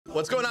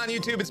What's going on,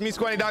 YouTube? It's me,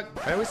 Squatingdog.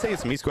 I always say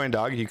it's me,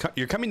 Squatingdog.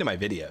 You're coming to my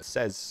video. It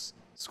says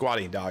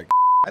Squatingdog.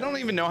 I don't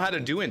even know how to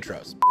do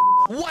intros.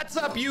 What's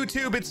up,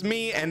 YouTube? It's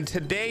me, and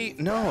today,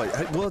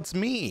 well, it's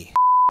me.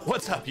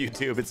 What's up,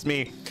 YouTube? It's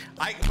me.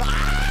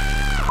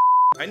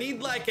 I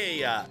need like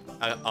a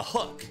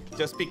hook,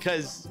 just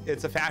because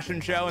it's a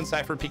fashion show and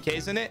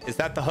SYPHERPK's in it. Is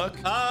that the hook?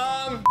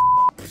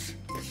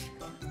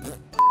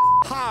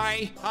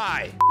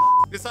 Hi.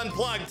 This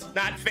unplugged,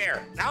 not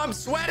fair. Now I'm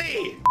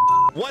sweaty.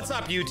 What's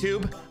up,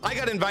 YouTube? I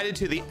got invited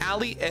to the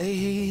alley.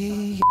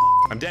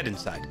 I'm dead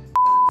inside.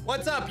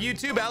 What's up,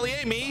 YouTube? Alley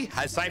me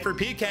has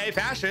SYPHERPK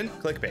fashion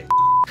clickbait.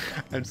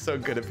 I'm so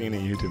good at being a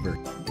YouTuber.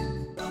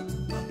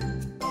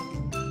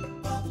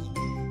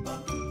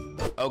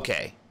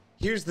 Okay,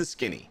 here's the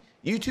skinny.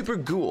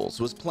 YouTuber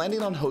Ghouls was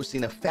planning on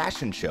hosting a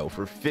fashion show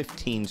for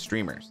 15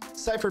 streamers.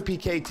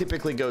 SYPHERPK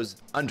typically goes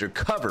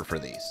undercover for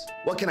these.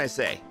 What can I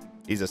say?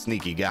 He's a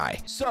sneaky guy.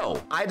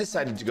 So I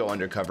decided to go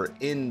undercover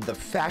in the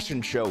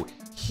fashion show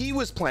he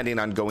was planning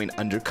on going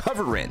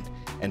undercover in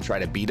and try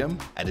to beat him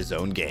at his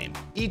own game.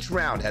 Each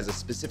round has a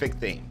specific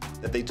theme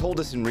that they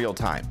told us in real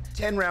time.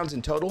 10 rounds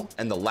in total,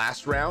 and the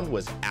last round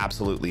was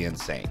absolutely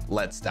insane.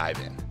 Let's dive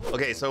in.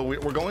 Okay, so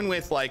we're going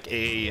with like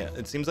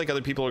it seems like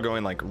other people are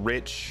going like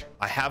rich.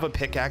 I have a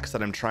pickaxe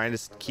that I'm trying to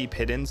keep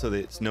hidden so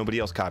that nobody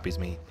else copies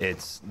me.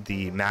 It's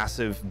the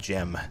massive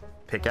gem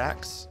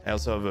pickaxe. I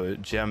also have a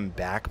gem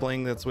back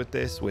bling that's with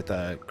this with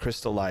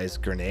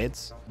crystallized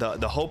grenades.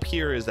 The hope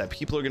here is that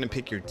people are going to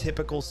pick your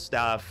typical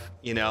stuff,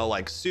 you know,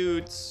 like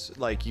suits,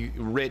 like you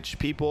rich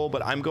people,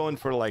 but I'm going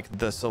for like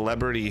the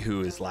celebrity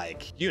who is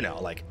like, you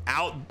know, like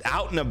out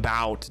and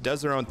about,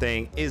 does their own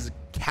thing, is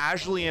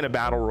casually in a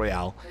battle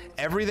royale.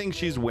 Everything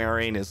she's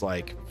wearing is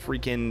like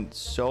freaking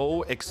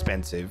so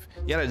expensive.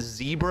 You got a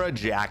zebra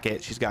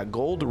jacket, she's got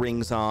gold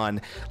rings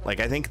on. Like,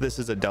 I think this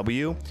is a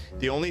W.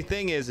 The only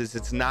thing is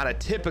it's not a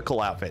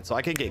typical outfit, so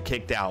I could get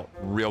kicked out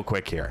real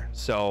quick here,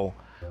 so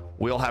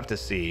we'll have to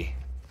see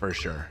for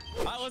sure.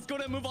 All right, let's go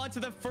ahead and move on to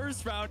the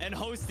first round and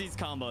host these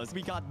combos.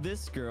 We got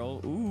this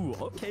girl. Ooh,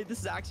 okay, this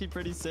is actually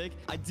pretty sick.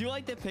 I do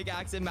like the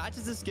pickaxe. It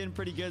matches the skin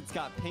pretty good. It's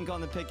got pink on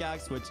the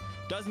pickaxe, which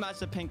does match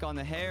the pink on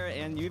the hair,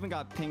 and you even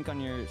got pink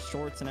on your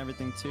shorts and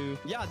everything too.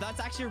 Yeah, that's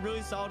actually a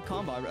really solid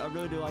combo. I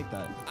really do like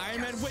that. Iron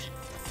Man, wait.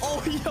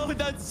 Oh, yo,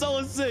 that's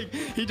so sick.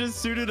 He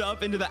just suited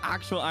up into the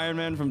actual Iron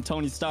Man from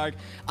Tony Stark.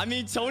 I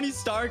mean, Tony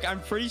Stark,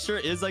 I'm pretty sure,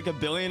 is like a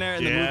billionaire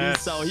in the movie,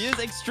 so he is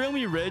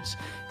extremely rich,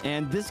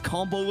 and this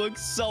combo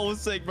looks so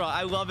sick, bro.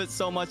 I love it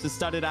so much. The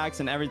studded axe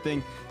and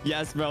everything.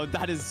 Yes, bro,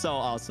 that is so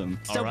awesome.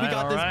 So we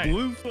got this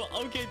blue.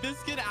 Okay, this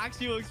skin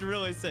actually looks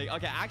really sick.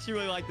 Okay, I actually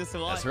really like this a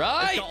lot. That's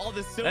right. It's got all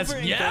the silver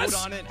and gold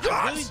on it.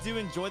 I really do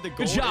enjoy the gold.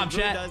 Good job, it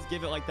really chat. does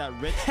give it like that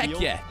rich Heck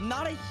feel. yeah. I'm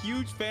not a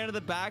huge fan of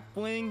the back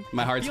bling.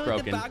 My heart's broken.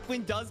 broken. The back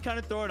bling does kind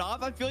of throw it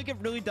off. I feel like it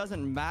really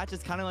doesn't match.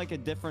 It's kind of like a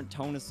different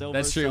tone of silver.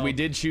 That's true. So we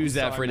did choose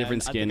that for a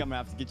different skin. I think I'm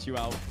gonna have to get you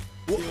out.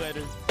 See you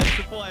later. Thanks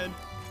for playing.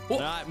 All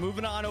right,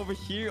 moving on over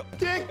here.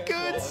 Get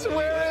good,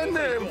 swear in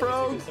there,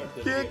 bro.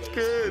 Get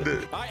good.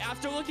 All right,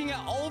 after looking at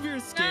all of your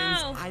skins,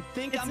 I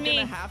think I'm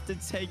gonna have to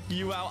take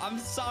you out. I'm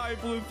sorry,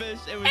 Bluefish.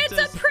 It's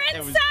a princess.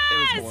 It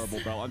was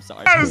horrible, bro. I'm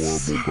sorry.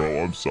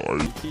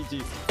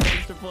 GG.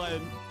 Thanks for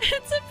playing.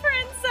 It's a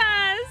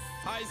princess.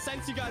 All right,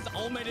 since you guys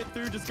all made it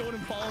through, just go ahead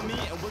and follow me,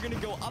 and we're gonna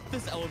go up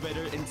this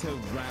elevator into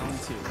round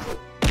 2.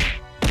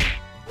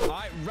 All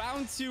right,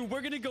 round 2,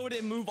 we're gonna go ahead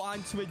and move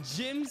on to a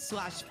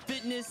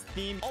gym/fitness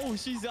theme. Oh,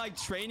 she's like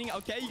training.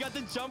 Okay, you got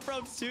the jump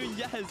ropes too.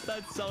 Yes,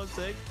 that's so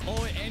sick.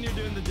 Oh, and you're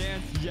doing the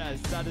dance. Yes,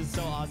 that is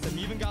so awesome.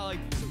 You even got like,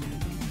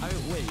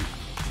 wait,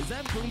 is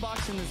that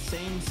boombox in the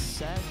same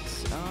set?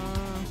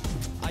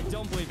 I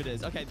don't believe it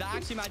is. Okay, that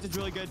actually matches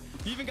really good.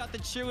 You even got the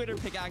cheerleader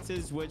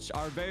pickaxes, which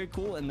are very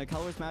cool, and the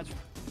colors match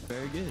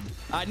very good.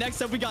 All right,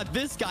 next up, we got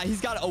this guy.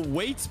 He's got a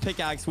weights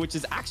pickaxe, which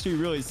is actually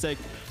really sick.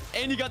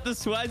 And you got the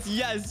sweats.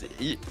 Yes,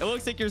 it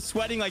looks like you're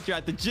sweating like you're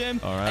at the gym.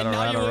 All right, and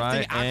now you're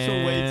lifting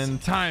actual weights.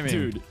 And timing.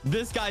 Dude,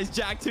 this guy's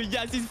jacked too.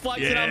 Yes, he's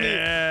flexing on me.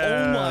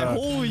 Oh my,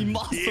 holy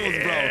muscles, bro.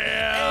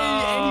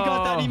 And you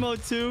got that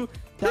emote too.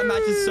 That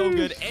matches so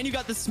good. And you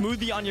got the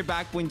smoothie on your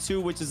back bling too,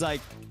 which is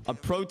like a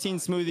protein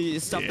smoothie.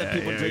 It's stuff that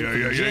people drink for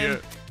the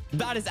gym.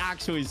 That is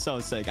actually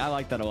so sick. I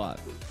like that a lot.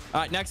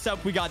 All right, next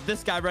up, we got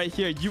this guy right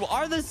here. You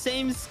are the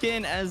same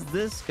skin as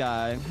this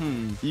guy.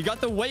 You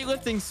got the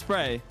weightlifting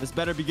spray. This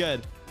better be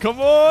good. Come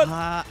on.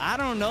 I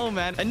don't know,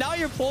 man. And now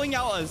you're pulling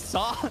out a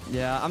saw.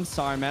 Yeah, I'm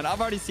sorry, man. I've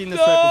already seen this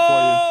right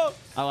before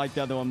you. I like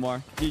the other one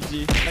more.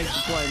 GG. Thanks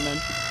for playing, man.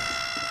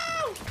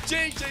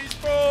 JJ's,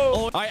 bro.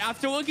 Oh, all right,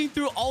 after looking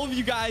through all of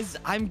you guys,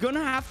 I'm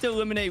gonna have to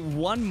eliminate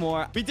one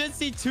more. We did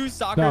see 2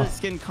 soccer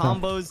skin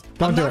combos.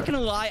 I'm not gonna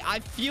lie, I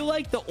feel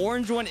like the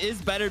orange one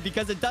is better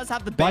because it does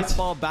have the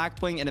baseball back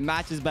bling and it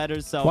matches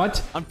better. So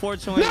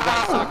unfortunately,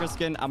 that soccer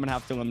skin, I'm gonna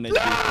have to eliminate you.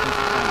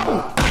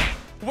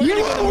 We're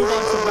gonna move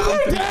on to round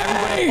 3.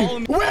 Everybody follow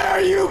me.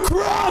 Where you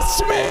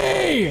crossed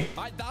me?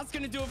 All right, that's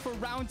gonna do it for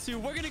round 2.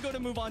 We're gonna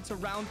move on to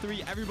round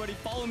 3. Everybody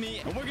follow me,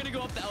 and we're gonna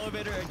go up the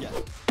elevator again.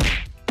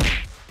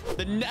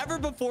 The never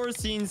before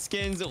seen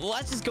skins.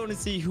 Let's just go and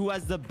see who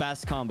has the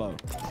best combo.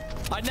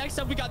 All right, next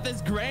up, we got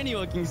this granny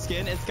looking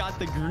skin. It's got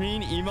the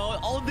green emote.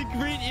 Oh, the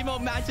green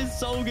emote matches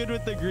so good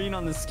with the green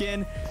on the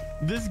skin.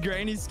 This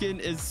granny skin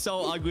is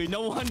so ugly.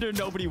 No wonder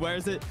nobody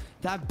wears it.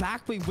 That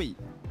back bling, wait,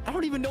 I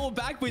don't even know what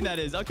back bling that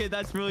is. Okay,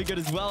 that's really good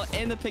as well.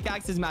 And the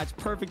pickaxes match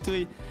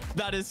perfectly.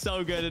 That is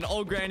so good. An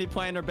old granny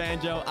playing her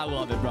banjo. I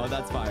love it, bro.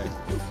 That's fire.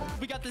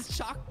 We got this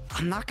chalk.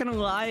 I'm not gonna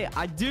lie.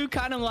 I do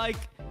kind of like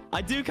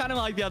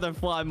the other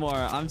fly more.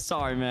 I'm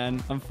sorry,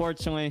 man.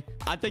 Unfortunately,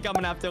 I think I'm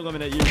gonna have to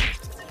eliminate you.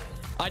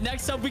 All right,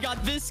 next up, we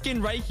got this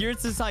skin right here.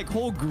 It's this like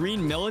whole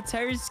green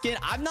military skin.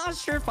 I'm not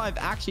sure if I've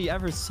actually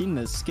ever seen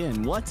this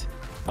skin. What?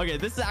 Okay,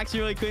 this is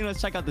actually really clean.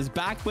 Let's check out this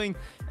back bling.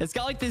 It's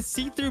got like this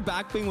see-through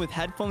back bling with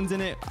headphones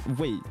in it.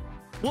 Wait,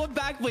 what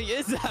back bling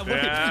is that?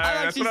 Wait, Yeah,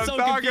 I'm actually that's so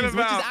what I'm talking confused,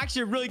 which is about.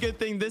 actually a really good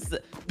thing. This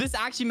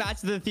actually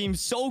matches the theme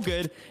so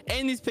good.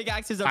 And these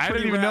pickaxes are I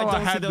pretty didn't even rare. know I I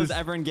don't see had those this.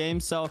 ever in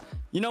games. So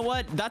you know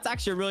what? That's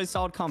actually a really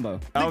solid combo.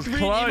 That was the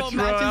green clutch, emote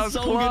bro. That matches was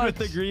so clutch. good with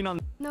the green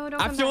on. No, don't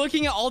come After back.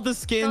 looking at all the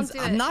skins,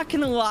 Don't do I'm it. not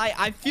gonna lie.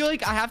 I feel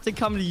like I have to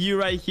come to you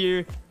right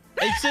here.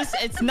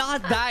 It's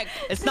not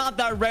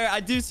that rare. I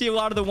do see a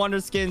lot of the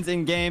wonder skins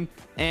in game,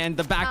 and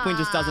the back bling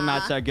just doesn't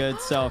match that good.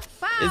 So,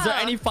 is there Wow.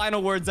 any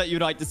final words that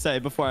you'd like to say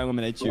before I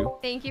eliminate you?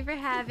 Thank you for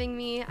having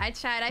me. I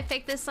tried. I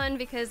picked this one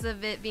because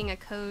of it being a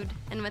code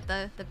and with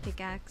the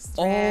pickaxe. It's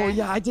Oh rare.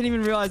 yeah, I didn't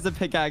even realize the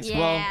pickaxe. Yeah,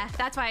 Well,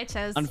 that's why I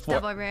chose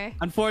double rare.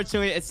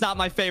 unfortunately, it's not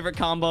my favorite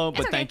combo,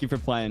 but okay. thank you for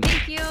playing.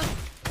 Thank you.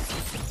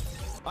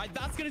 All right,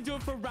 that's going to do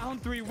it for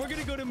round 3. We're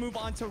going to move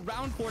on to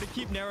round 4 to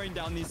keep narrowing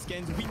down these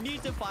skins. We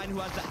need to find who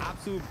has the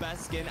absolute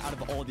best skin out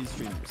of all these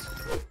streamers.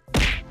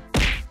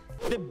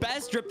 The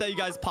best drip that you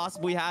guys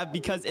possibly have,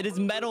 because it is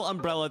metal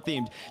umbrella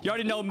themed. You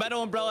already know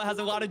metal umbrella has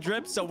a lot of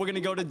drips, so we're going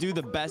to go to do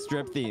the best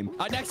drip theme. All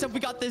right, next up, we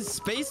got this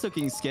space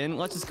looking skin.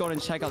 Let's just go ahead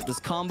and check out this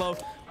combo.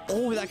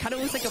 Oh, that kind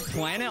of looks like a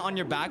planet on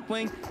your back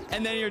wing,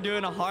 and then you're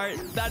doing a heart.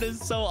 That is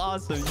so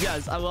awesome.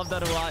 Yes, I love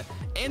that a lot.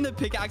 And the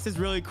pickaxe is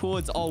really cool.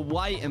 It's all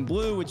white and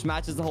blue, which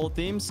matches the whole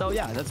theme. So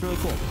yeah, that's really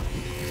cool.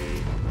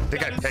 I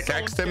think I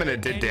pickaxed him and it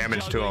did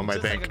damage to him, I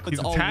think. He's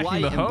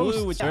attacking the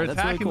host. They're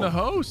attacking the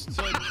host.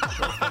 So let's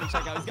go and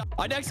check out. All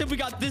right, next up, we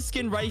got this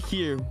skin right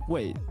here.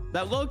 Wait,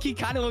 that low-key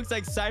kind of looks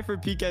like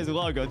SYPHERPK's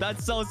logo.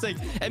 That's so sick.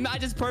 It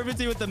matches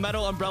perfectly with the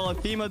metal umbrella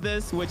theme of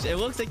this, which it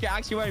looks like you're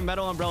actually wearing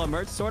metal umbrella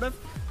merch, sort of.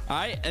 All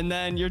right, and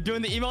then you're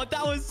doing the emote.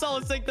 That was so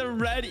sick. The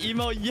red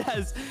emote,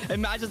 yes. It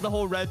matches the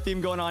whole red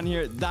theme going on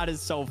here. That is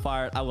so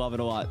fire. I love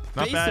it a lot.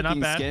 Not bad, not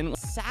bad. Skin.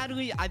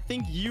 Sadly, I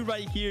think you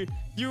right here,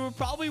 you were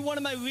probably one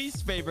of my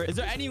least favorite. Is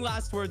there any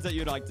last words that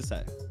you'd like to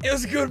say? It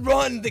was a good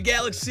run. The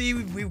Galaxy,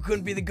 we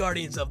couldn't be the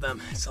guardians of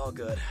them. It's all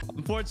good.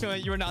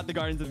 Unfortunately, you are not the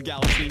Guardians of the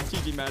Galaxy.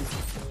 GG, man.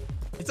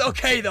 It's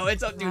okay, though.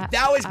 It's up, dude.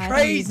 That was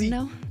crazy.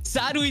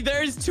 Sadly,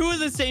 there's 2 of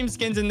the same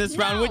skins in this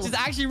round, which is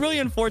actually really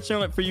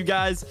unfortunate for you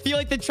guys. I feel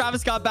like the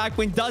Travis Scott back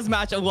bling does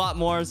match a lot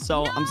more,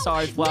 so I'm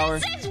sorry, Flower.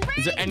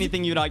 Is there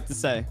anything you'd like to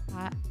say?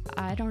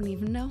 I don't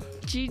even know.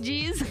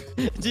 GG's.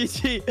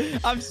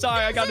 GG, I'm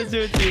sorry, I gotta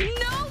do it to you.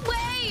 No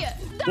way.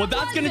 Well,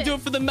 that's gonna do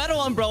it for the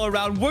metal umbrella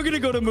round. We're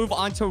gonna move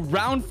on to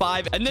round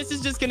 5, and this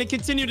is just gonna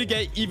continue to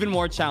get even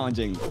more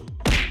challenging.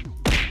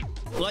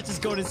 Let's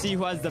just go to see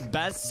who has the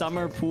best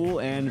summer pool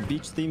and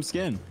beach theme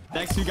skin.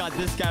 Next, we got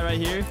this guy right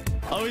here.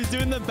 Oh, he's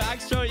doing the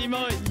backstroke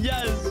emote.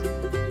 Yes.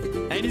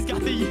 And he's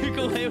got the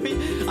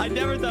ukulele. I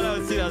never thought I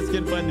would see that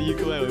skin playing the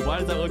ukulele. Why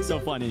does that look so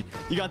funny?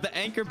 You got the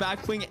anchor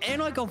back bling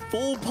and like a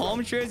full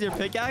palm tree as your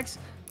pickaxe.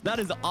 That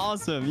is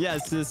awesome.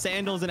 Yes, the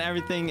sandals and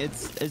everything.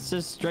 It's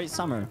just straight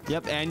summer.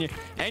 Yep, and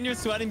you're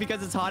sweating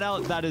because it's hot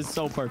out. That is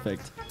so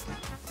perfect.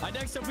 All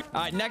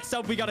right, next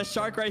up, we got a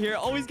shark right here.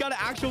 Oh, he's got an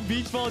actual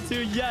beach ball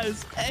too.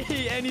 Yes.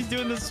 Hey, and he's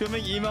doing the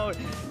swimming emote.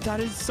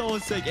 That is so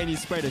sick. And he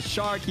sprayed a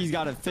shark. He's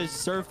got a fish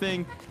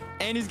surfing.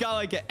 And he's got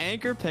like an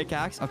anchor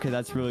pickaxe. Okay,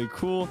 that's really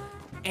cool.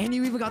 And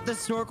you even got the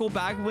snorkel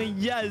back wing.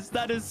 Yes,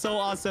 that is so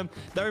awesome.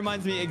 That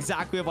reminds me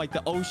exactly of like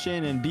the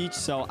ocean and beach.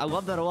 So I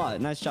love that a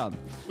lot. Nice job.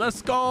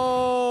 Let's go.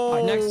 All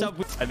right, next up,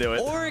 I knew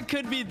it. Or it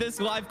could be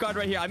this lifeguard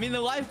right here. I mean,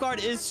 the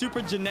lifeguard is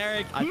super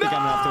generic. I think I'm gonna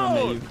have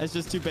to eliminate you. It's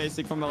just too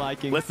basic for my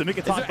liking. Listen, we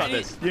can talk about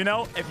this. You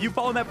know, if you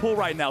fall in that pool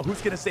right now,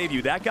 who's gonna save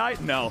you? That guy?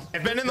 No.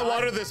 I've been in the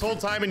water this whole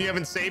time and you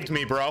haven't saved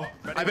me, bro.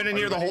 I've been in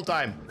here the whole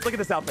time. Look at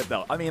this outfit,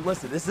 though. I mean,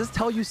 listen, does this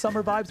tell you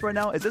summer vibes right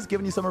now? Is this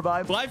giving you summer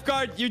vibes?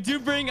 Lifeguard, you do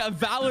bring a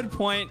valid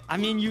point. I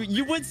mean,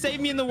 you would save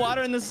me in the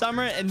water in the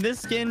summer, and this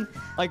skin,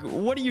 like,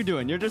 what are you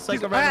doing? You're just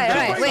like a random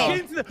Alright,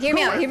 guy. wait. Hear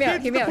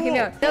me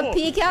out. The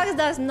pickaxe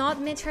does not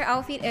match her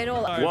outfit at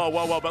all.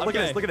 Whoa. But look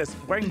at this.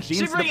 Wearing jeans She's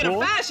to the bringing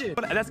pool. a fashion.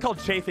 But that's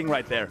called chafing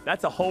right there.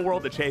 That's a whole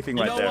world of chafing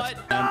You right know there. what?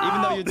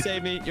 Even though you'd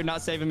save me, you're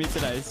not saving me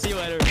today. See you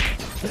later.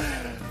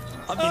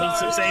 I'm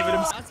sorry. saving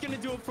him. That's going to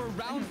do it for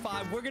round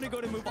 5. We're going to go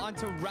to move on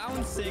to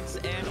round 6,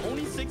 and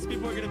only 6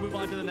 people are going to move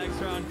on to the next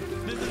round.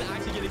 This is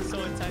actually getting so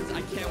intense.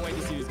 I can't wait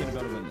to see who's going to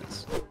go to win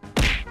this.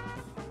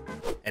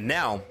 And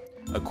now,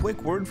 a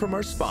quick word from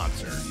our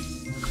sponsor.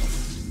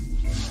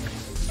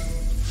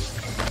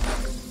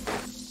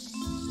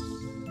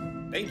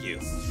 Thank you.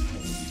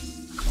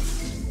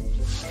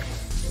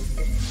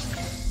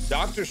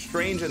 Doctor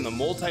Strange and the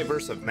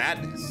Multiverse of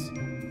Madness.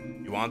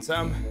 You want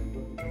some?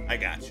 I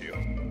got you.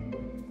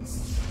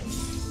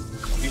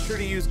 Be sure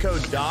to use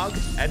code DOG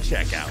at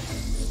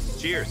checkout.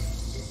 Cheers.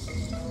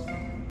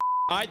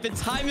 All right, the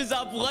time is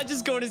up. Let's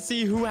just go to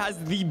see who has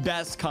the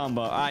best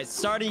combo. All right,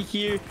 starting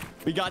here,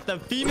 we got the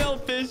female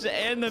fish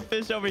and the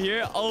fish over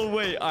here. Oh,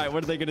 wait. All right,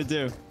 what are they going to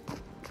do?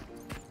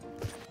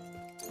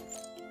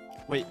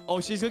 Wait.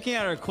 Oh, she's looking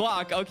at her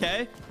clock.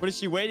 Okay. What is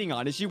she waiting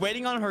on? Is she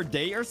waiting on her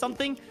date or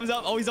something?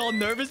 Oh, he's all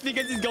nervous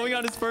because he's going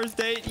on his first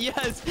date.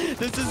 Yes,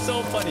 this is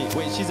so funny.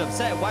 Wait, she's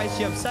upset. Why is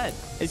she upset?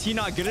 Is he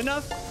not good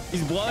enough?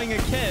 He's blowing a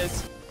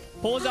kiss.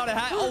 Pulls out a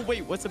hat. Oh,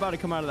 wait. What's about to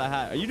come out of that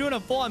hat? Are you doing a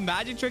full-on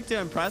magic trick to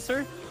impress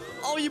her?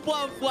 Oh, you pull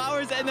out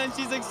flowers and then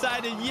she's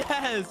excited.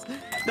 Yes.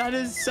 That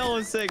is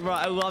so sick, bro.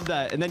 I love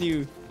that. And then are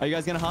you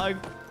guys going to hug?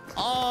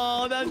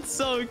 Oh, that's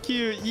so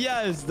cute.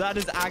 Yes, that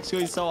is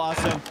actually so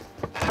awesome.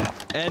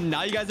 And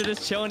now you guys are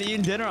just chilling,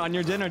 eating dinner on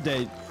your dinner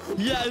date.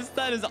 Yes,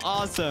 that is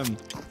awesome.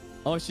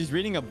 Oh, she's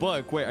reading a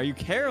book. Wait, are you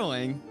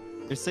caroling?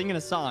 You're singing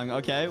a song.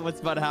 Okay, what's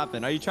about to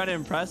happen? Are you trying to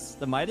impress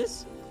the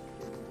Midas?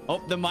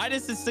 Oh, the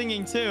Midas is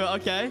singing too.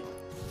 Okay.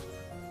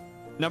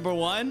 Number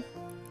one.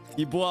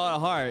 You blew out a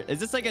heart. Is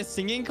this like a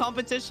singing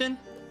competition?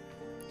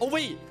 Oh,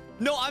 wait.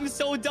 No, I'm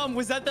so dumb.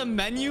 Was that the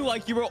menu?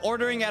 Like you were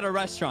ordering at a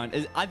restaurant?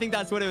 I think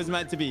that's what it was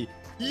meant to be.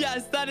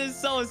 Yes, that is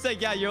so sick.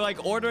 Yeah, you're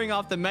like ordering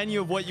off the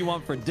menu of what you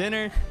want for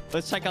dinner.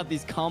 Let's check out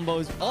these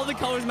combos. All the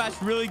colors match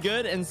really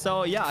good. And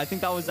so, yeah, I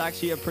think that was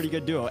actually a pretty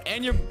good duo.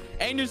 And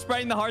you're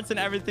spreading the hearts and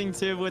everything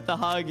too with the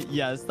hug.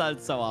 Yes,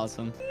 that's so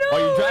awesome. No. Oh,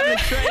 you're driving a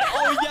train.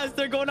 Oh, yes,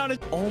 they're going on a...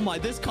 Oh, my.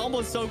 This combo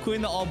is so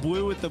clean. The all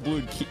blue with the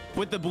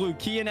blue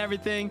key and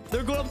everything.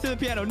 They're going up to the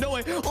piano. No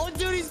way. Oh,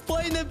 dude, he's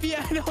playing the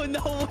piano.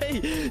 No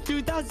way.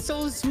 Dude, that's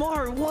so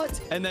smart. What?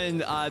 And then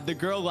the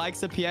girl likes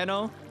the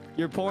piano.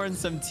 You're pouring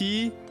some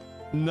tea.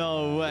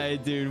 No way,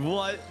 dude.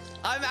 What?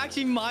 I'm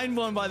actually mind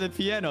blown by the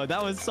piano.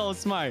 That was so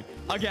smart.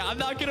 Okay, I'm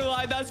not gonna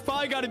lie. That's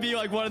probably got to be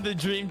like one of the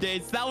dream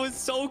dates. That was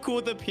so cool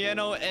with the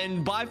piano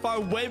and by far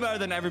way better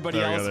than everybody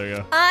else. There you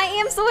go. I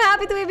am so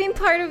happy to have been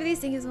part of this.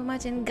 Thank you so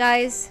much. And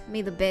guys,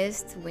 may the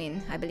best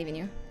win. I believe in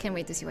you. Can't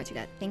wait to see what you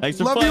got. Thank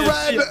you. Love you,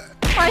 Red.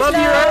 Love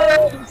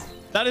you, Red.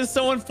 That is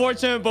so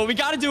unfortunate, but we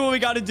got to do what we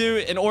got to do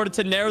in order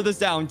to narrow this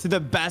down to the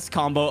best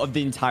combo of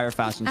the entire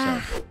fashion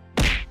show.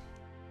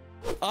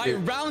 All right,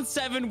 round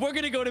 7. We're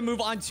going to go to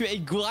move on to a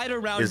glider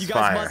round. You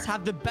guys must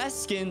have the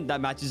best skin that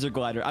matches your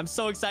glider. I'm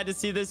so excited to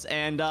see this.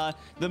 And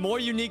the more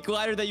unique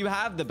glider that you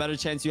have, the better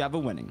chance you have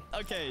of winning.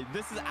 Okay,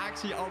 this is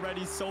actually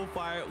already so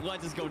fire.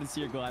 Let's just go to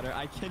see your glider.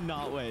 I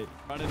cannot wait.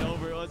 Run it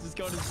over. Let's just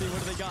go to see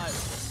what do they got.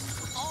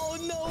 Oh,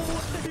 no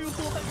way.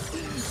 What?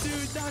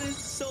 Dude, that is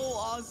so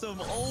awesome.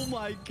 Oh,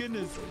 my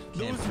goodness.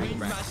 Those wings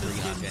match the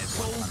skin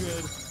so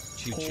good.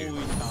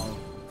 Holy cow.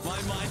 My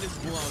mind is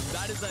blown.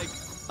 That is like...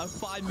 a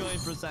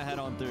 5,000,000% head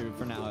on through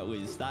for now, at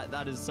least.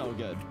 That is so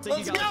good. So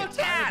let's go,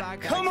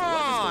 Tad! Come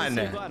on!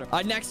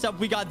 Next up,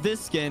 we got this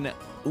skin.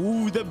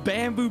 Ooh, the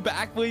bamboo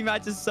back bling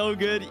match is so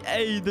good.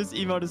 Hey, this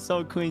emote is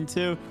so clean,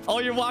 too. Oh,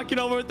 you're walking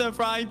over with the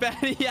frying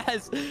pan.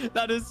 Yes,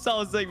 that is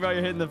so sick, bro.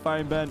 You're hitting the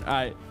frying pan. All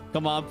right,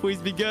 come on. Please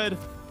be good.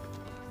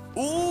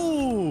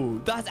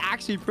 Ooh, that's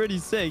actually pretty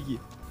sick.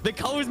 The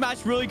colors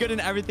match really good and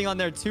everything on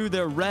there, too.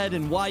 They're red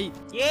and white.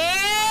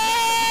 Yes!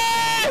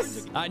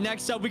 All right,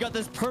 next up, we got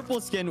this purple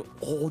skin.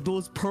 Oh,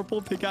 those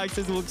purple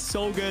pickaxes look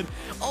so good.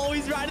 Oh,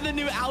 he's riding the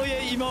new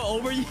Alia emote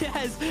over.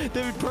 Yes,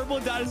 the purple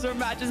dinosaur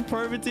matches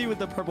perfectly with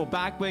the purple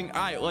back wing.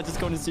 All right, let's just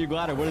go into see your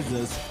glider. What is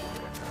this?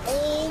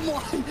 Oh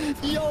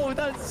my, yo,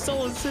 that's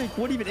so sick.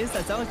 What even is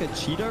that? Is that like a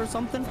cheetah or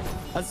something?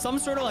 That's some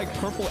sort of like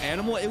purple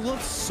animal. It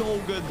looks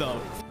so good though.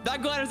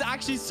 That glider is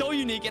actually so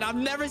unique and I've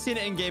never seen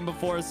it in game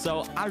before,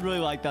 so I really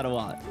like that a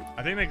lot.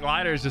 I think the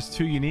glider is just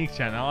too unique,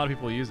 Chan. Not a lot of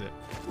people use it.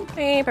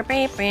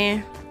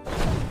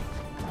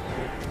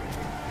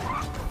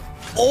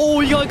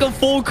 Oh, you got like a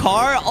full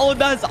car? Oh,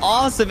 that's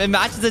awesome. It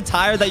matches the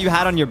tire that you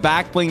had on your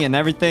back bling and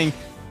everything.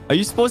 Are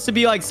you supposed to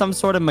be like some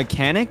sort of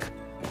mechanic?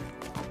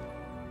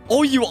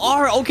 Oh, you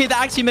are? Okay,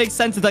 that actually makes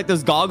sense. It's like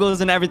those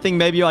goggles and everything.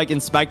 Maybe you're like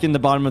inspecting the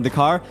bottom of the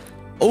car.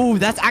 Oh,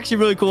 that's actually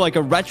really cool. Like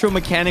a retro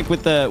mechanic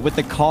with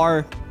the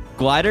car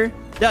glider.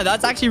 Yeah,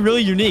 that's actually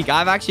really unique.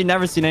 I've actually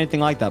never seen anything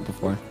like that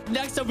before.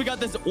 Next up, we got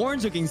this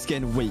orange looking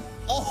skin. Wait.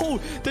 Oh,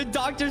 the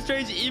Doctor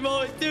Strange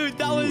emote. Dude,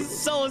 that was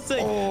so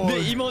sick. Oh. The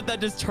emote that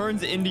just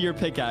turns into your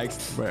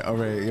pickaxe. Wait, all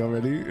right. Y'all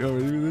ready? Y'all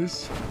ready for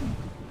this?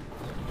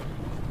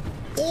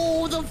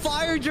 Oh, the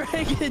fire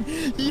dragon.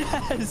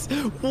 Yes.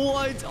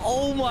 What?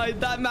 Oh my,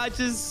 that match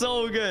is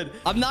so good.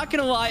 I'm not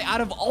gonna lie,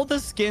 out of all the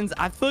skins,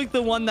 I feel like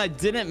the one that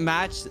didn't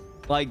match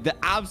like the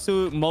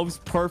absolute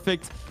most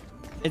perfect,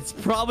 it's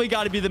probably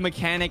got to be the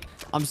mechanic.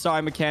 I'm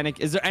sorry, mechanic.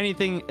 Is there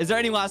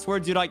any last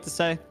words you'd like to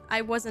say?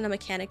 I wasn't a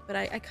mechanic, but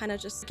I kind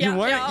of just... You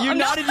weren't? Yeah, you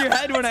nodded your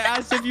head when I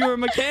asked if you were a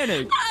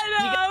mechanic. I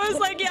know. I was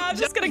like, yeah, I'm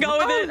just going to go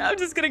with it. I'm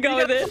just going to go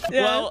with it.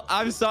 Yeah. Well,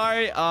 I'm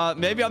sorry.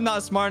 Maybe I'm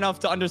not smart enough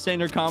to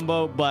understand your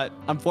combo, but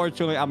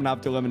unfortunately, I'm going to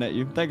have to eliminate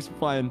you. Thanks for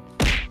playing.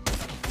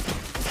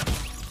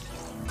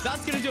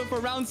 That's going to do it for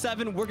round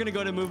 7. We're going to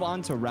go to move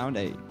on to round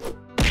 8.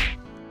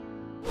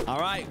 All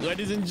right,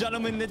 ladies and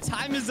gentlemen, the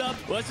time is up.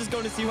 Let's just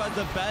go to see who has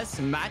the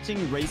best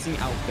matching racing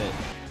outfit.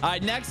 All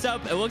right, next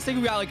up, it looks like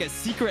we got like a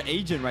secret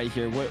agent right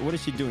here. What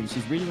is she doing?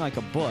 She's reading like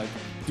a book.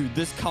 Dude,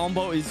 this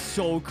combo is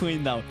so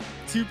clean though.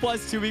 2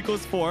 + 2 =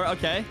 4.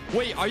 Okay.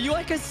 Wait, are you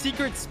like a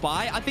secret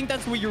spy? I think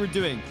that's what you were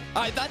doing.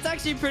 All right, that's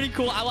actually pretty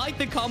cool. I like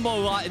the combo a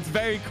lot. It's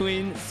very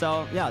clean.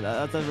 So yeah,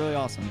 that's really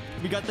awesome.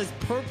 We got this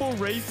purple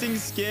racing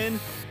skin.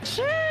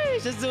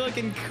 Sheesh, just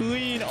looking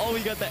clean. Oh, we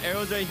got the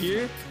arrows right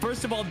here.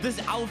 First of all, this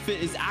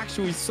outfit is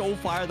actually so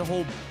fire. The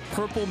whole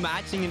purple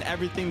matching and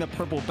everything, the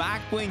purple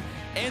back bling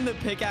and the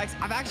pickaxe.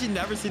 I've actually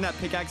never seen that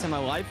pickaxe in my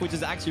life, which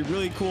is actually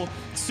really cool.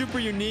 Super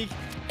unique.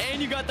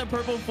 And you got the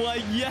purple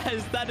flag.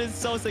 Yes, that is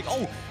so sick.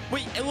 Oh,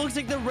 wait, it looks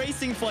like the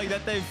racing flag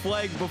that they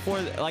flagged before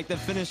like the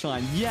finish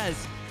line.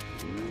 Yes.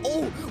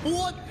 Oh,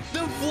 what? The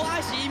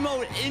flash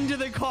emote into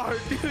the car.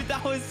 Dude,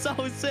 that was so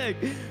sick.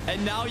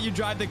 And now you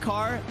drive the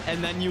car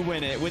and then you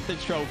win it with the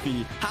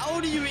trophy.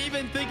 How do you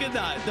even think of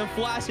that? The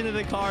flash into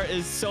the car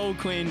is so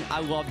clean.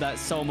 I love that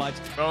so much.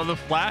 Bro, the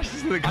flash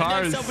into the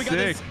car is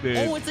sick, dude.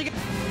 Oh, it's like...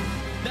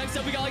 Next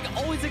up, we got like,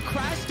 oh, it's a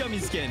crash dummy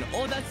skin.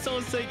 Oh, that's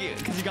so sick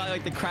because you got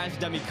like the crash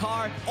dummy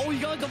car. Oh, you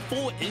got like a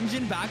full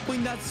engine back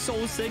bling. That's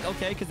so sick.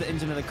 Okay, because the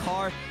engine of the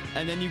car.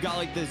 And then you got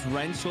like this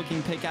wrench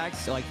looking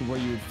pickaxe, like where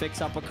you would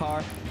fix up a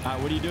car. All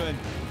right, what are you doing?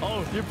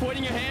 Oh, you're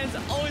pointing your hands.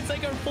 Oh, it's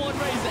like a full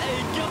race.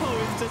 Hey,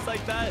 go. It's just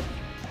like that.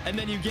 And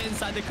then you get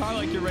inside the car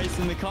like you're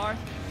racing the car.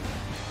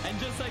 And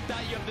just like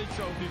that, you have the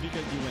trophy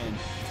because you win.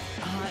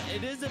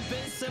 It is a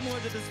bit similar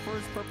to this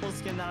first purple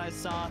skin that I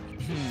saw.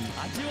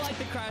 I do like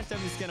the crash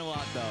dummy skin a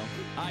lot, though.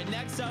 All right,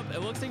 next up,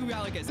 it looks like we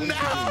got like a... No!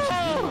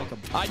 All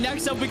right,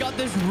 next up, we got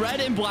this red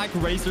and black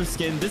racer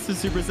skin. This is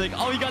super sick.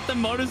 Oh, you got the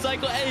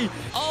motorcycle. Hey.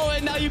 Oh,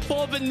 and now you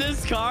pull up in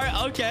this car.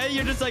 Okay,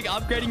 you're just like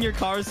upgrading your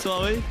car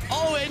slowly.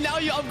 Oh, and now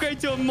you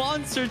upgrade to a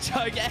monster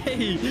truck.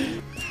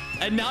 Hey.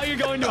 And now you're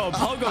going to a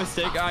pogo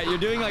stick. All right, you're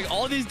doing like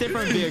all these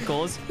different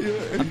vehicles.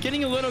 I'm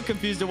getting a little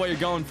confused at what you're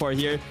going for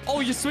here. Oh,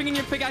 you're swinging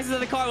your pickaxes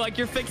at the car like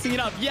you're fixing it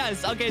up.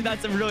 Yes. Okay,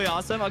 that's really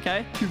awesome.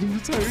 Okay.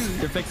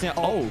 You're fixing it.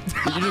 Oh,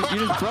 you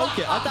just broke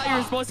it. I thought you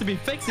were supposed to be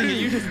fixing it.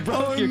 You just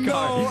broke your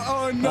car.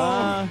 Oh,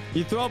 no.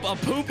 You throw up a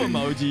poop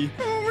emoji.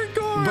 Oh, my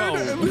God. Bro,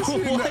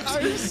 Listen,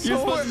 what? You're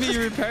supposed to be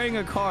repairing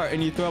a car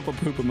and you throw up a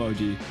poop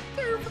emoji.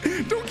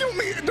 Don't kill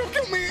me. Don't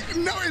kill me.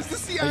 No, it's the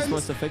CN. Are you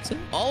supposed to fix it?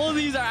 All of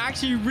these are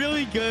actually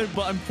really good,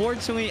 but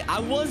unfortunately, I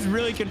was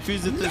really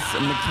confused with this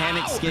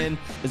mechanic skin.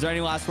 Is there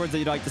any last words that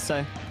you'd like to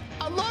say?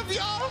 I love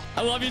y'all.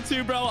 I love you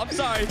too, bro. I'm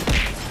sorry.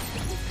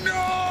 No.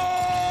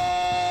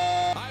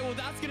 All right, well,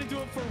 that's going to do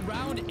it for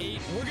round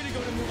 8. We're going to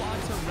go to move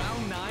on to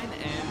round 9,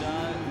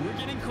 and we're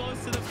getting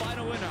close to the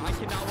final winner. I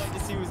cannot wait to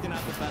see who's going to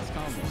have the best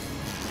combo.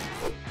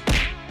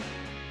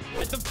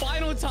 At the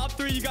final top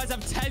 3, you guys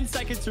have 10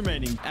 seconds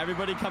remaining.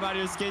 Everybody come out of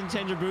your skin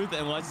changer booth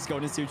and let's just go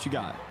and see what you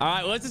got. All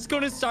right, let's just go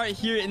to start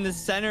here in the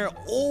center.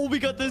 Oh, we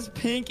got this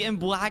pink and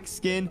black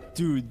skin.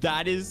 Dude,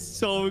 that is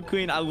so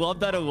clean. I love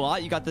that a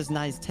lot. You got this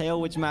nice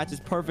tail, which matches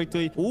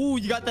perfectly. Ooh,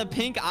 you got the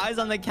pink eyes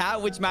on the cat,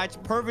 which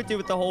match perfectly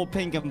with the whole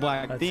pink and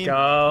black theme.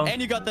 Go.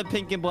 And you got the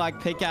pink and black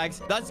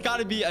pickaxe. That's got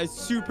to be a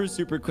super,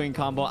 super clean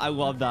combo. I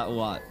love that a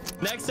lot.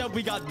 Next up,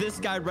 we got this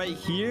guy right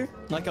here,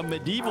 like a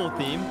medieval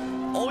theme.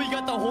 Oh, you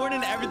got the horn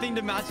and everything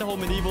to match the whole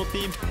medieval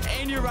theme.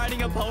 And you're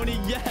riding a pony.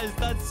 Yes,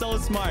 that's so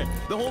smart.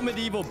 The whole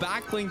medieval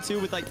back bling too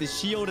with like the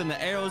shield and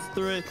the arrows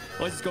through it.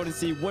 Let's just go to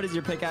see. What is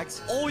your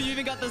pickaxe? Oh, you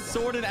even got the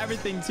sword and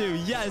everything too.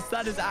 Yes,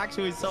 that is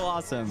actually so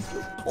awesome.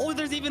 Oh,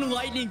 there's even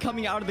lightning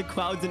coming out of the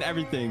clouds and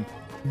everything.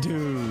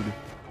 Dude,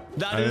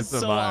 that is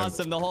so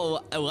awesome. The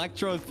whole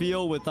electro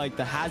feel with like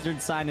the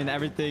hazard sign and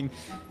everything.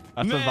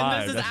 That's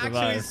Man, this is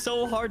actually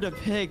so hard to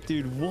pick,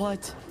 dude.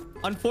 What?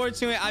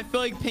 Unfortunately, I feel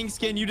like pink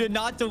skin, you did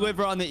not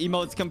deliver on the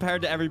emotes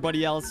compared to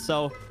everybody else.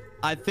 So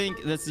I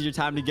think this is your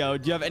time to go.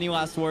 Do you have any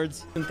last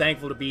words? I'm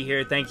thankful to be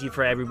here. Thank you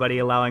for everybody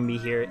allowing me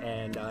here.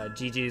 And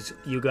GG's,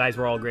 you guys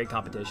were all great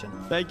competition.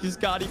 Thank you,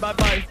 Scotty.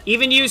 Bye-bye.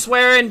 Even you,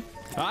 swearing.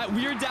 All right,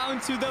 we are down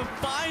to the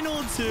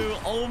final 2.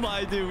 Oh,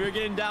 my dude. We're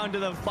getting down to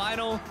the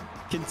final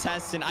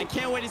contestant. I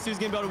can't wait to see who's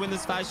going to be able to win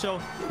this fast show.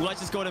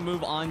 Let's just go and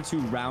move on to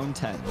round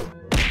 10.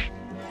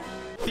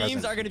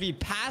 Themes are going to be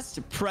past,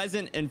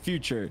 present, and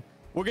future.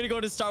 We're going to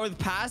go to start with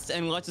past,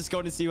 and let's just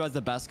go to see who has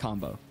the best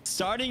combo.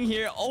 Starting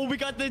here. Oh, we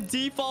got the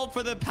default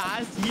for the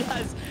past.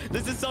 Yes,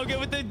 this is so good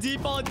with the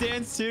default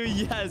dance too.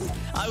 Yes,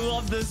 I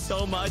love this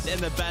so much. And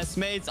the best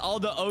mates, all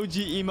the OG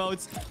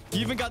emotes.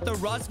 You even got the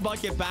rust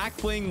bucket back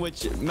bling,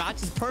 which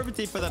matches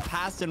perfectly for the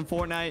past in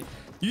Fortnite.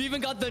 You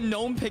even got the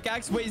gnome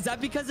pickaxe. Wait, is that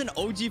because in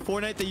OG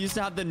Fortnite, they used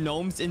to have the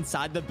gnomes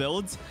inside the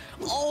builds?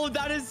 Oh,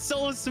 that is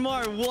so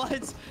smart.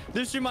 What?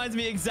 This reminds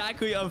me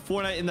exactly of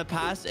Fortnite in the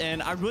past,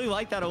 and I really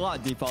like that a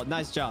lot, Default.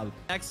 Nice job.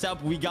 Next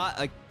up, we got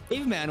a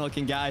caveman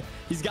looking guy.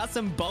 He's got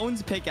some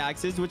bones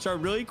pickaxes, which are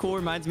really cool.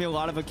 Reminds me a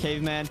lot of a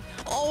caveman.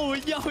 Oh,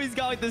 yo, he's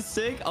got like the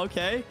stick.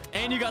 Okay.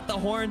 And you got the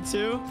horn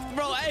too.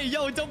 Bro, hey,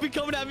 yo, don't be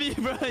coming at me,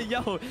 bro.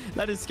 Yo,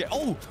 that is scary.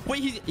 Oh,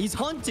 wait, he's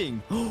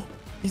hunting.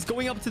 He's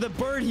going up to the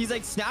bird. He's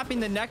like snapping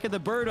the neck of the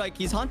bird like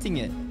he's hunting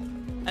it.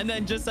 and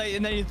then just like,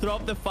 and then you throw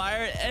up the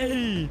fire.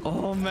 Hey,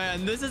 oh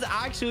man, this is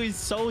actually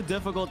so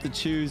difficult to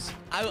choose.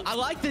 I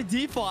like the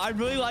default. I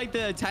really like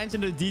the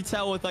attention to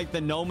detail with like the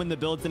gnome and the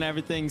builds and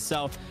everything.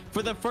 So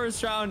for the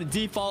first round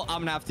default, I'm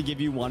gonna have to give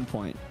you 1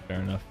 point. Fair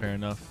enough. Fair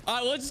enough. All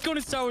right, let's just go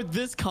to start with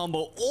this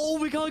combo. Oh,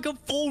 we got like a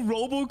full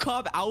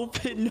RoboCop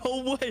outfit.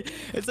 No way.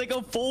 It's like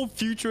a full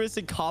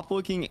futuristic cop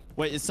looking.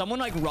 Wait, is someone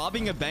like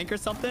robbing a bank or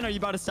something? Are you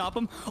about to stop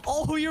him?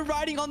 Oh, you're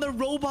riding on the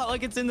robot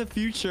like it's in the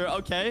future.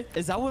 Okay.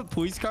 Is that what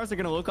police cars are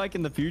going to look like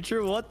in the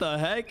future? What the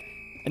heck?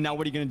 And now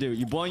what are you going to do?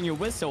 You're blowing your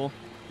whistle.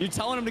 You're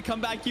telling him to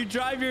come back. You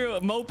drive your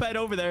moped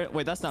over there.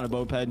 Wait, that's not a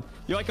moped.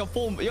 You're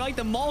like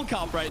the mall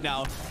cop right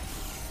now.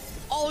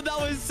 Oh, that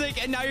was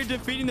sick. And now you're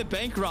defeating the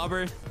bank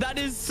robber. That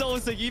is so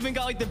sick. You even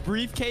got like the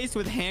briefcase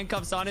with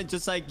handcuffs on it,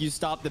 just like you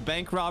stopped the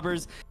bank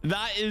robbers.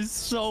 That is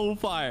so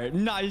fire.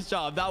 Nice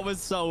job. That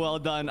was so well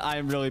done. I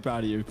am really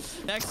proud of you.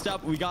 Next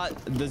up, we got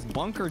this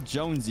Bunker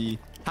Jonesy.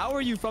 How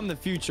are you from the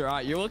future? All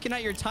right, you're looking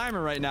at your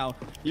timer right now.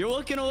 You're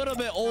looking a little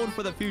bit old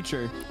for the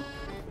future.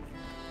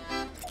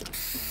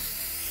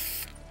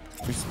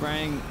 You're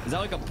spraying. Is that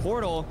like a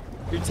portal?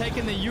 You're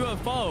taking the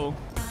UFO.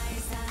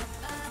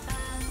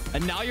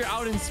 And now you're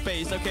out in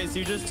space. Okay, so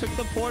you just took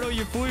the portal,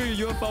 you flew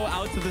your UFO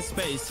out to the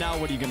space. Now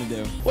what are you gonna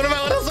do? What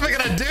else am I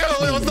gonna do?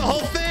 That was the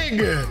whole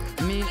thing.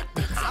 I mean,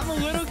 I'm a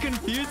little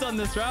confused on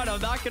this round. I'm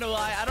not gonna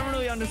lie. I don't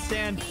really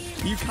understand.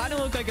 You kind of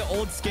look like an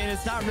old skin.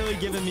 It's not really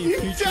giving me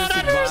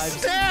futuristic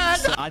vibes.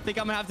 So I think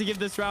I'm gonna have to give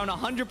this round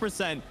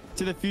 100%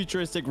 to the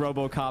futuristic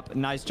RoboCop.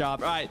 Nice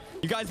job. All right,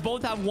 you guys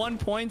both have 1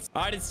 point.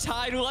 All right, it's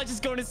tied. Let's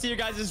just go to see your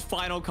guys'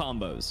 final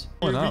combos.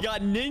 We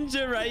got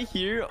Ninja right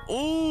here.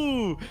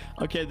 Ooh,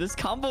 okay, this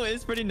combo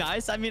is pretty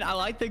nice. I mean, I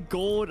like the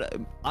gold.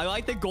 I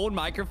like the gold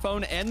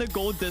microphone and the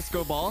gold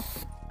disco ball.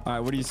 All right,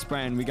 what are you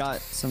spraying? We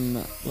got some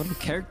little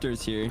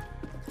characters here.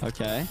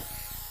 Okay.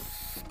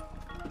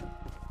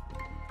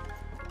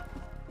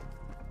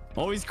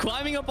 Oh, he's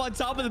climbing up on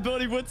top of the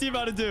building. What's he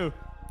about to do?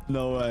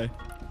 No way.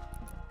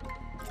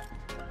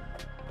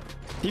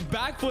 He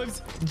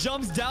backflips,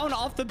 jumps down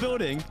off the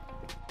building.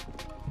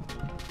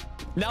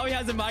 Now he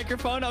has a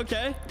microphone.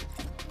 Okay.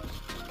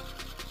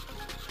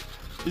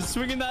 He's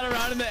swinging that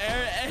around in the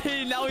air.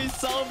 Hey, now he's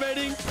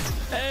celebrating.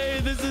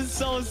 Hey, this is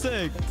so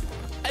sick.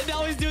 And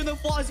now he's doing the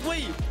floss.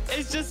 Wait,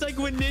 it's just like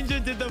when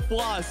Ninja did the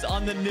floss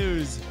on the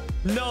news.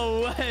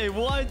 No way.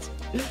 What?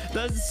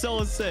 That's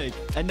so sick.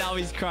 And now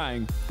he's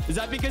crying. Is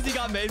that because he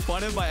got made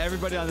fun of by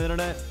everybody on the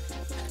internet?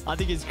 I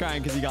think he's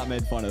crying because he got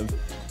made fun of.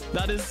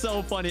 That is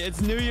so funny.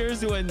 It's New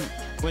Year's when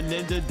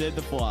Ninja did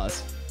the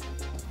floss.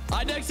 All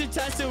right, next to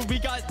Tessa, we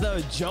got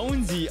the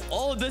Jonesy.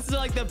 Oh, this is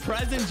like the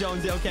present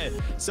Jonesy. Okay,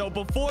 so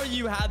before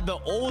you had the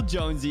old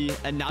Jonesy,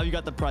 and now you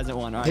got the present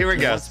one. All right, here we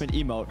go. Investment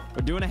emote.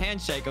 We're doing a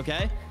handshake,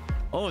 okay?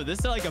 Oh, this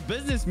is like a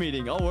business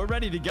meeting. Oh, we're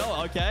ready to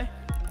go, okay?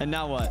 And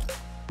now what?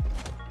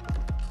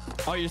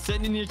 Oh, you're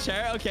sitting in your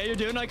chair. Okay, you're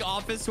doing like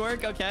office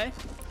work, okay?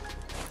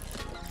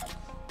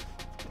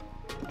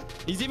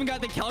 He's even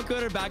got the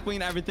calculator back wing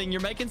and everything.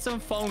 You're making some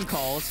phone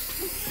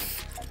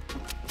calls.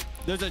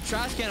 There's a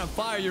trash can of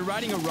fire. You're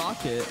riding a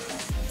rocket.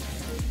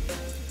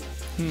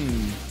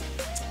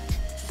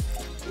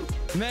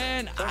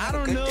 Man, I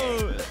don't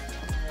know.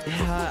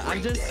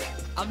 Yeah,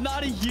 I'm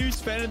not a huge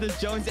fan of this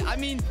Jonesy. I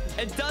mean,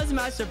 it does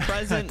match the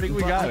present. I think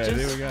we got it. I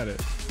think we got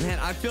it. Man,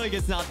 I feel like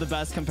it's not the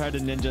best compared to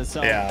Ninja.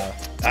 So yeah,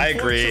 I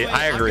agree.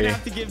 I'm gonna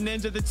have to give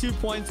Ninja the 2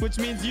 points, which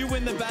means you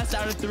win the best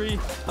out of 3.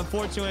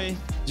 Unfortunately,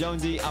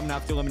 Jonesy, I'm gonna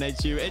have to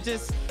eliminate you. It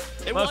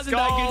wasn't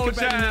that good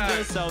compared to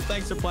Ninja. So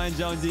thanks for playing,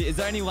 Jonesy. Is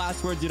there any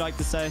last words you'd like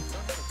to say?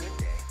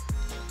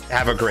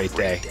 Have a great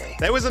day.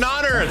 That was an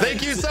honor.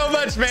 Thank you so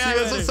much, man.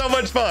 This was so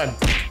much fun.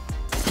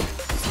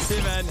 See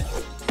you, man.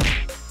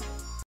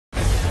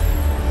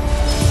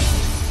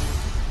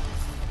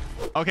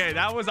 Okay,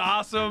 that was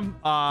awesome.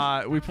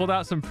 We pulled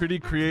out some pretty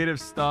creative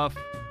stuff.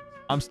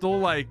 I'm still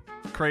like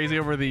crazy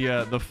over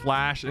the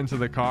flash into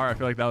the car. I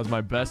feel like that was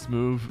my best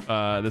move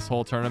this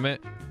whole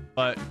tournament.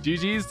 But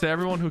GG's to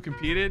everyone who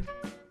competed.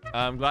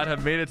 I'm glad to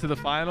have made it to the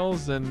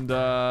finals. And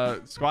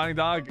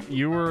Squatingdog,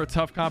 you were a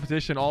tough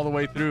competition all the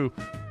way through.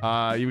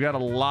 You got a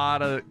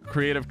lot of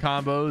creative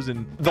combos,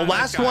 and the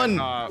last one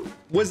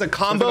was a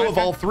combo of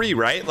all 3,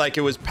 right? Like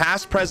it was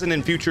past, present,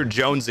 and future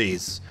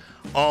Jonesies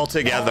all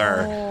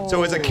together. So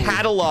it was a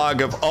catalog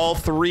of all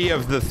 3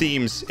 of the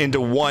themes into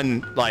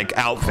one like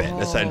outfit,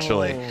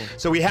 essentially.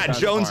 So we had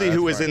Jonesy,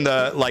 who was in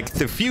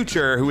the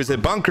future, who was a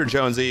Bunker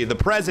Jonesy. The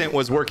present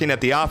was working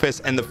at the office,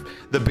 and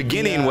the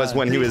beginning was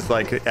when he was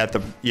like at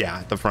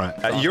the front.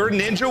 Your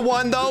Ninja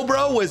one though,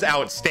 bro, was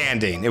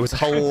outstanding. It was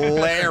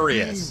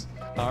hilarious.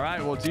 All right,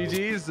 well,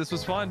 GG's. This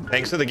was fun.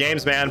 Thanks for the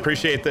games, man.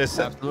 Appreciate this.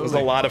 Absolutely. It was a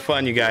lot of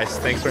fun, you guys.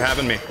 Thanks for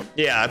having me.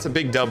 Yeah, that's a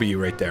big W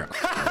right there.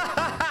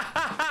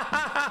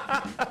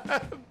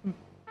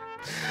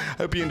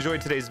 Hope you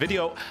enjoyed today's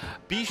video.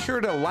 Be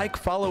sure to like,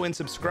 follow, and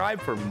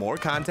subscribe for more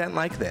content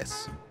like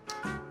this.